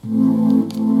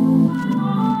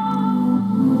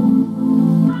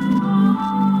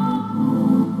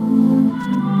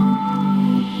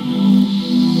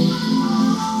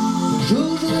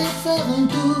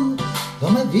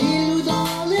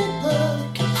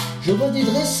Je vois des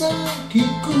dresseurs qui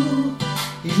courent,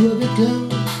 ils jouent avec leur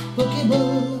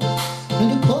Pokéball. Plein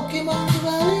de Pokémon, je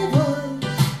vais les voir,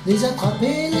 les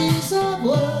attraper, les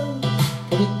avoir,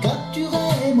 pour les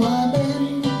capturer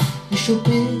moi-même, les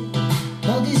choper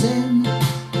par dizaines.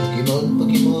 Pokémon,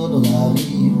 Pokémon, on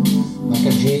arrive, ma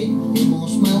 4G et mon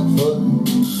smartphone.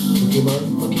 Pokémon,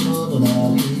 Pokémon, on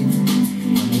arrive,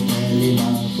 mon tel et ma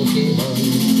Pokéball.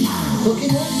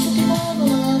 Pokémon, Pokémon,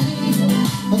 on arrive,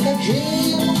 ma 4G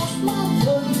et mon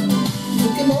smartphone.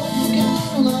 Pokémon, Pokémon,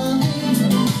 on arrive,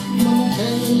 mon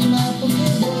tel et ma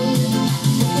Pokéball.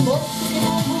 Pokémon,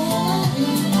 Pokémon, on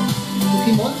arrive,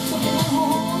 Pokémon, Pokémon, on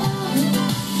arrive,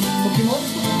 Pokémon,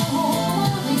 Pokémon, on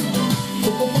arrive,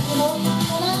 Pokémon,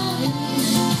 on arrive.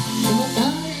 Ce matin,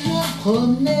 je me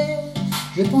promenais,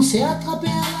 je pensais attraper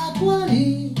un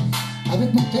aquali. Avec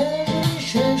mon tel, je l'ai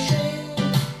cherché,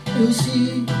 et aussi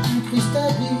un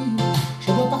crustacé.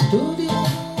 Je vois partout des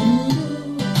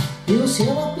ronds, et aussi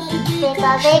avoir plein de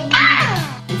Pikachu.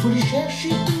 Il faut les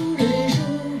chercher tous les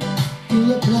jours, il y en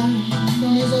a plein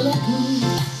dans les alentours.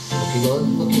 Pokémon,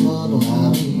 Pokémon, on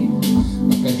arrive,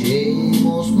 ma 4G et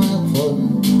mon smartphone.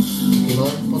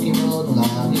 Pokémon, Pokémon, on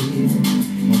arrive,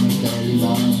 mon tel et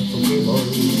ma Pokéball.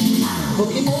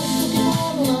 Pokémon,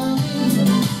 Pokémon, on arrive,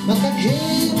 ma 4G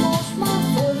et mon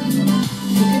smartphone.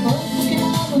 Pokémon,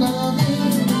 Pokémon, on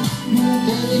arrive, mon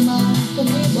tel et ma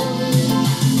Pokéball.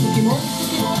 Pokémon,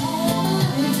 Pokémon, on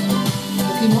arrive,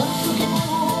 Pokémon, Pokémon,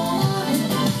 on arrive,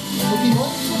 Pokémon,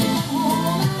 Pokémon, on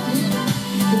arrive,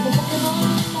 Pokémon,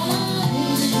 on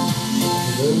arrive.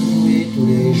 Je veux jouer tous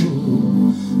les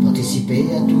jours, participer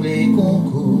à tous les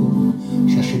concours,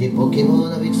 chercher des Pokémon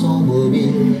avec son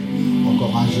mobile.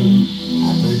 Encore un jeu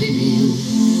un peu débile.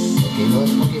 Pokémon,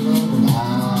 Pokémon, on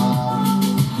arrive.